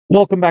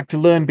Welcome back to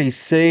Learn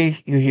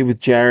BC. You're here with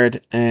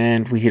Jared,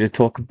 and we're here to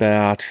talk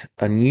about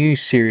a new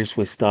series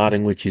we're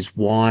starting, which is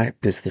Why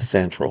Business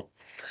Central.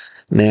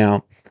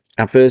 Now,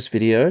 our first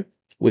video,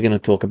 we're going to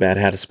talk about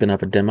how to spin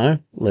up a demo.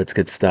 Let's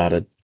get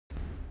started.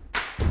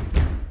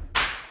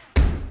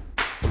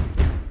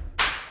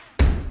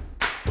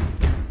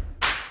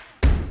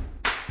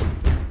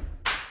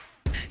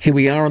 Here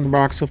we are on the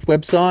Microsoft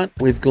website.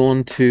 We've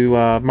gone to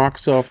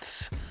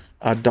Microsoft's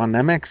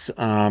Dynamics.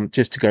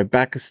 Just to go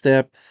back a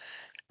step,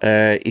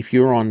 if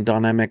you're on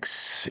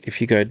Dynamics, if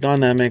you go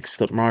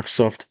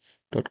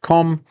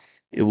dynamics.microsoft.com,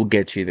 it will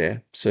get you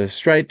there. So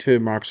straight to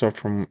Microsoft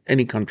from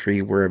any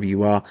country, wherever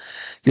you are.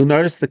 You'll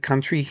notice the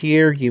country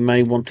here. You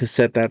may want to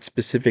set that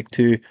specific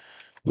to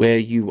where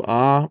you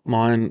are.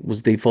 Mine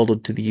was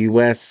defaulted to the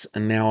US,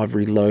 and now I've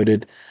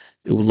reloaded.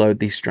 It will load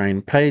these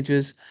Australian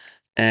pages.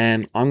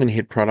 And I'm going to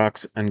hit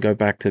products and go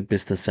back to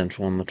Business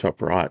Central on the top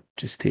right,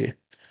 just here.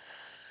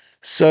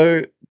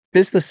 So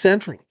Business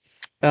Central.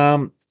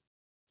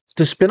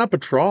 To spin up a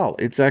trial,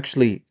 it's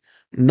actually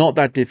not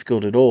that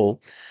difficult at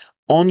all.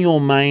 On your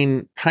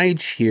main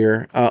page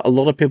here, a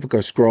lot of people go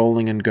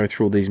scrolling and go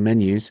through all these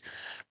menus,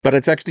 but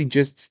it's actually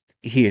just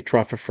here,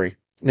 try for free.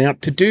 Now,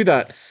 to do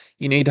that,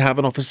 you need to have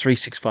an Office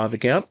 365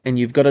 account, and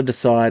you've got to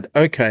decide,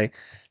 okay,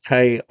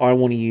 hey, I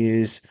want to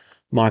use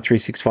my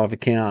 365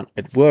 account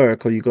at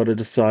work, or you've got to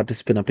decide to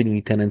spin up a new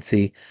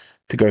tenancy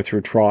to go through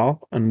a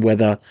trial, and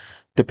whether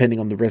depending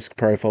on the risk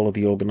profile of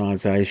the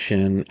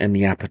organization and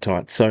the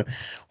appetite. So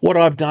what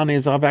I've done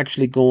is I've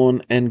actually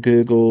gone and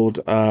Googled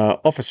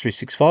Office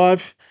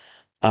 365.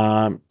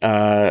 And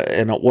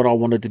what I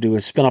wanted to do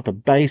is spin up a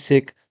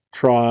basic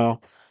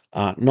trial,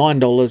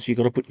 $9. You've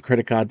got to put your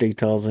credit card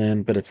details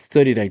in, but it's a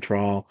 30-day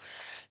trial.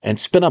 And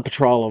spin up a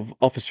trial of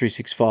Office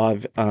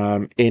 365.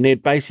 And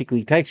it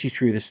basically takes you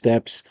through the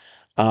steps.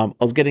 I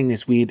was getting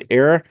this weird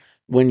error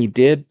when you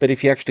did, but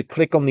if you actually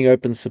click on the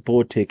open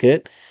support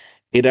ticket,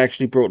 it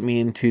actually brought me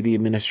into the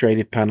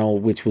administrative panel,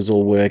 which was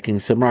all working.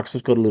 So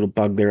Microsoft's got a little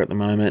bug there at the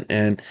moment.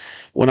 And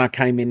when I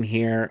came in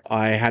here,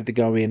 I had to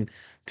go in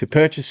to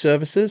purchase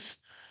services.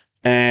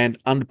 And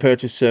under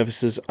purchase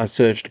services, I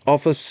searched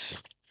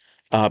Office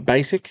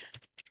Basic,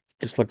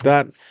 just like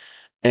that.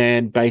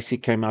 And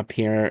Basic came up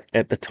here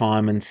at the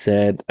time and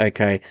said,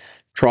 okay,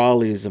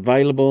 trial is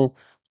available.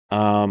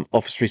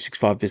 Office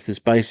 365 Business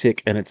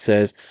Basic. And it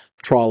says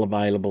trial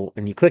available.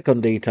 And you click on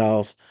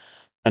details.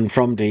 And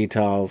from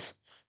details,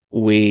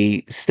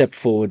 we step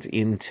forwards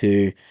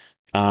into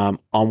I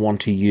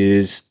want to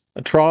use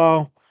a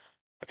trial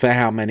for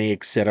how many,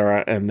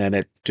 etc. And then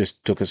it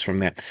just took us from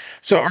there.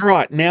 So, all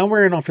right, now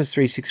we're in Office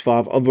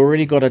 365. I've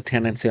already got a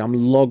tenancy. I'm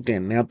logged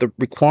in. Now, the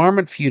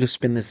requirement for you to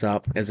spin this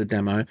up as a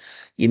demo,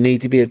 you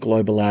need to be a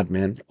global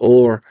admin,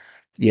 or,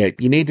 yeah,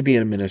 you need to be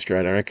an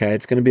administrator, okay?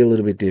 It's going to be a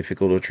little bit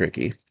difficult or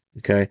tricky,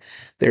 okay?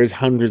 There's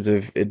hundreds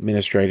of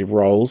administrative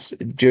roles.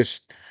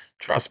 Just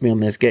trust me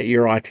on this. Get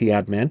your IT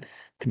admin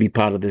to be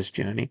part of this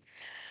journey.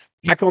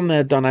 Back on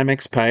the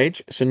Dynamics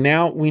page. So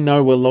now we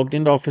know we're logged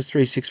into Office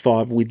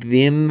 365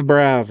 within the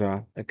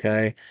browser.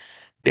 Okay.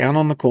 Down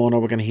on the corner,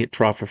 we're going to hit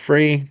try for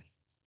free.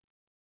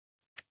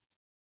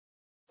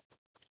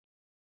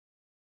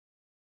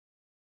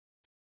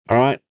 All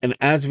right. And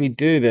as we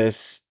do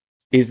this,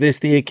 is this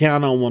the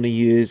account I want to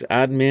use?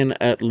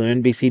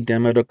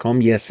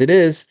 admin@learnbcdemo.com. Yes, it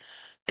is.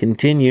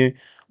 Continue.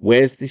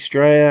 Where's the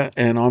Australia?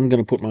 And I'm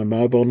going to put my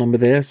mobile number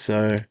there.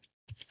 So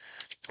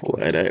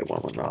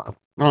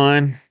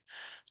 488-1199.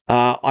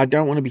 I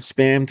don't want to be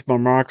spammed by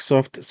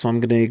Microsoft, so I'm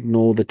going to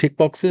ignore the tick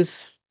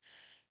boxes.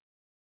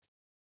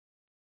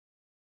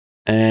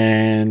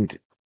 And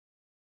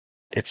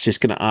it's just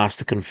going to ask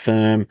to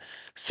confirm.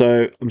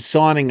 So I'm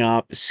signing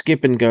up,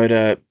 skip and go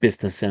to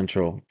Business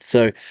Central.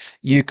 So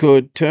you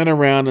could turn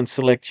around and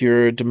select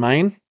your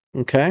domain,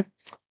 okay?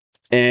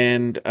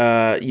 And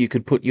you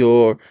could put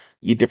your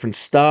different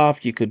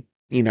staff. You could,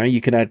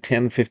 you could add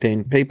 10,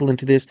 15 people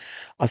into this.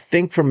 I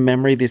think from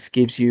memory, this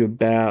gives you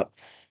about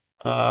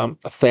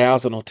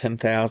 1,000 or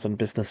 10,000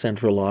 Business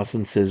Central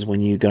licenses when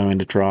you go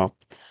into trial.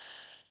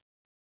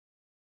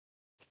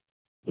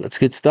 Let's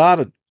get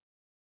started.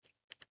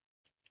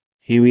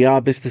 Here we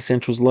are, Business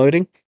Central's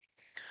loading.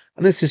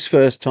 And this is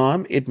first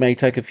time. It may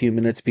take a few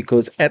minutes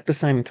because at the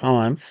same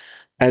time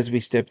as we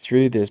step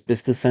through this,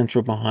 Business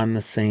Central behind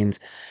the scenes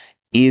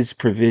is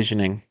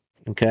provisioning.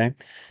 Okay.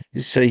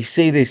 So you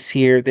see this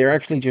here. They're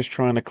actually just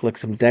trying to collect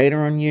some data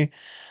on you.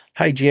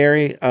 Hey,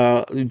 Jerry.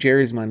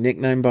 Jerry's my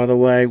nickname, by the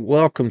way.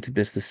 Welcome to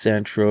Business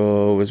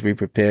Central. As we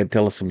prepared,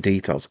 tell us some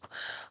details.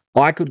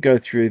 I could go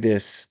through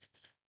this,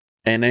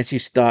 and as you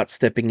start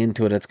stepping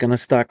into it, it's going to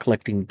start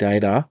collecting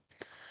data.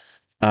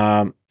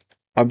 I'm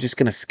just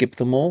going to skip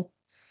them all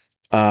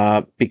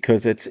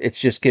because it's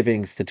just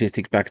giving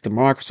statistics back to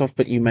Microsoft,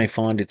 but you may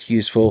find it's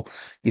useful.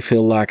 You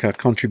feel like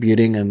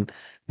contributing, and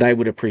they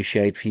would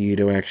appreciate for you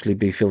to actually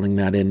be filling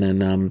that in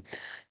and,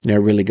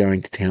 really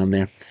going to town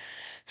there.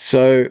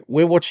 So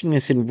we're watching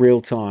this in real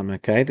time,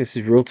 okay? This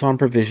is real-time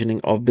provisioning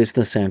of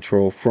Business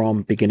Central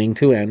from beginning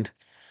to end.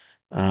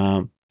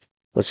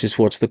 Let's just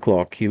watch the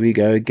clock. Here we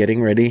go,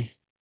 getting ready.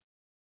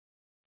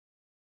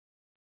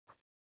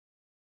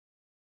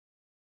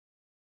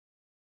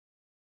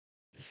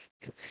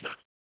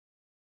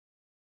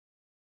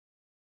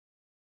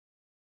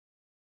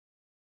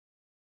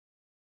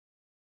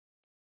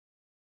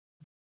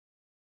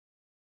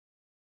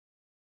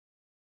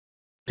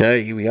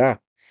 Okay, here we are.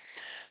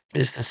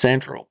 Mr.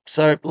 Central.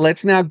 So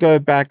let's now go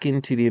back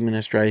into the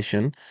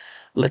administration.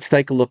 Let's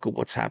take a look at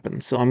what's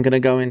happened. So I'm going to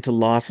go into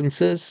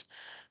licenses,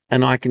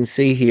 and I can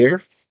see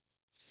here,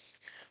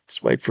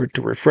 just wait for it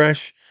to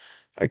refresh.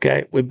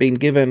 Okay, we've been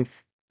given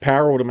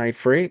Power Automate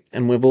free,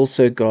 and we've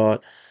also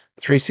got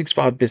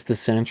 365 Business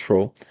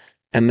Central,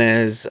 and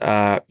there's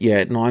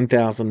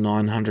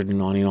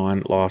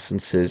 9,999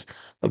 licenses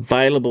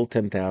available,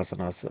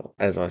 10,000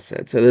 as I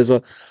said. So there's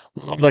a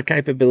lot of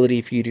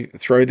capability for you to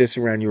throw this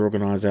around your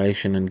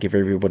organization and give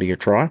everybody a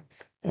try.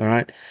 All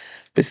right,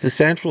 Business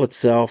Central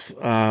itself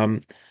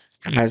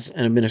has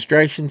an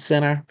administration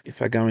center.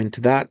 If I go into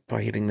that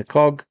by hitting the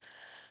cog,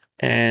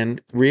 and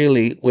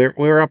really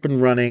we're up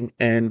and running,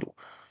 and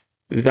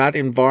that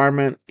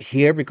environment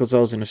here, because I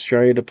was in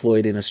Australia,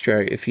 deployed in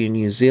Australia. If you're in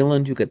New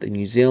Zealand, you get the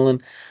New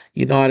Zealand,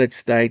 United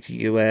States,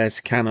 US,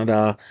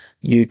 Canada,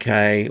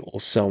 UK, or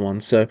so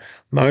on. So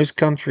most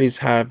countries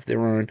have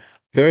their own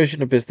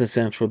version of Business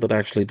Central that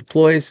actually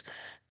deploys.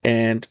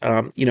 And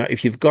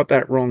if you've got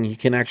that wrong, you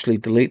can actually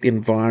delete the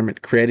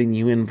environment, create a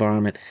new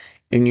environment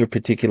in your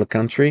particular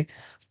country.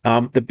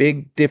 The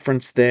big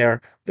difference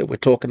there that we're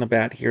talking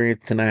about here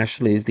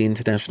internationally is the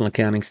international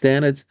accounting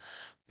standards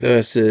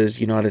versus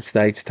United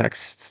States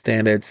tax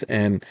standards,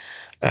 and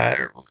uh,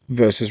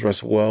 versus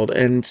rest of the world.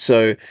 And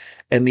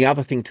the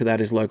other thing to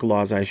that is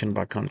localization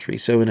by country.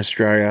 So in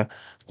Australia,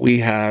 we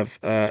have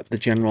the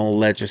general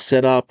ledger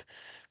setup.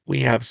 We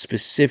have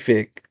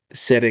specific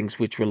settings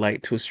which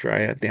relate to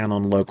Australia down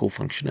on local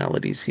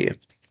functionalities here.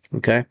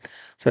 Okay,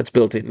 so that's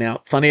built in.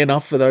 Now, funny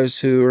enough, for those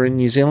who are in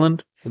New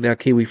Zealand with our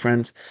Kiwi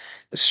friends,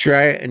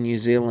 Australia and New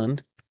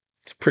Zealand,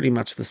 it's pretty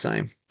much the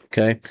same.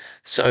 Okay,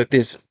 so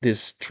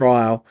this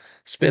trial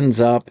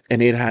spins up,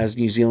 and it has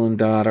New Zealand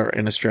data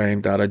and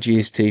Australian data,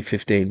 GST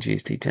 15,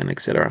 GST 10,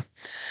 etc.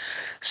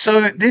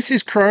 So this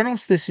is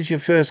Kronos. This is your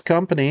first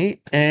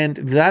company, and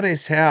that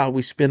is how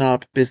we spin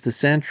up Business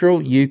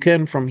Central. You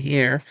can, from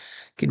here,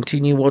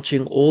 continue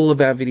watching all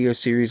of our video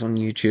series on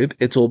YouTube.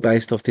 It's all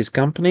based off this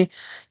company.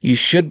 You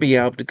should be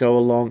able to go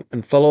along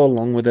and follow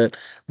along with it.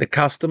 The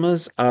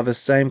customers are the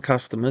same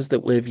customers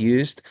that we've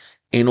used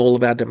in all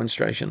of our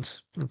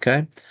demonstrations.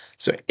 Okay,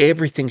 so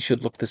everything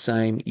should look the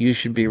same. You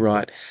should be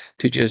right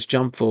to just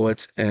jump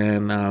forwards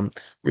and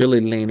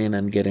really lean in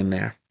and get in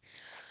there.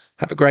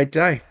 Have a great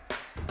day.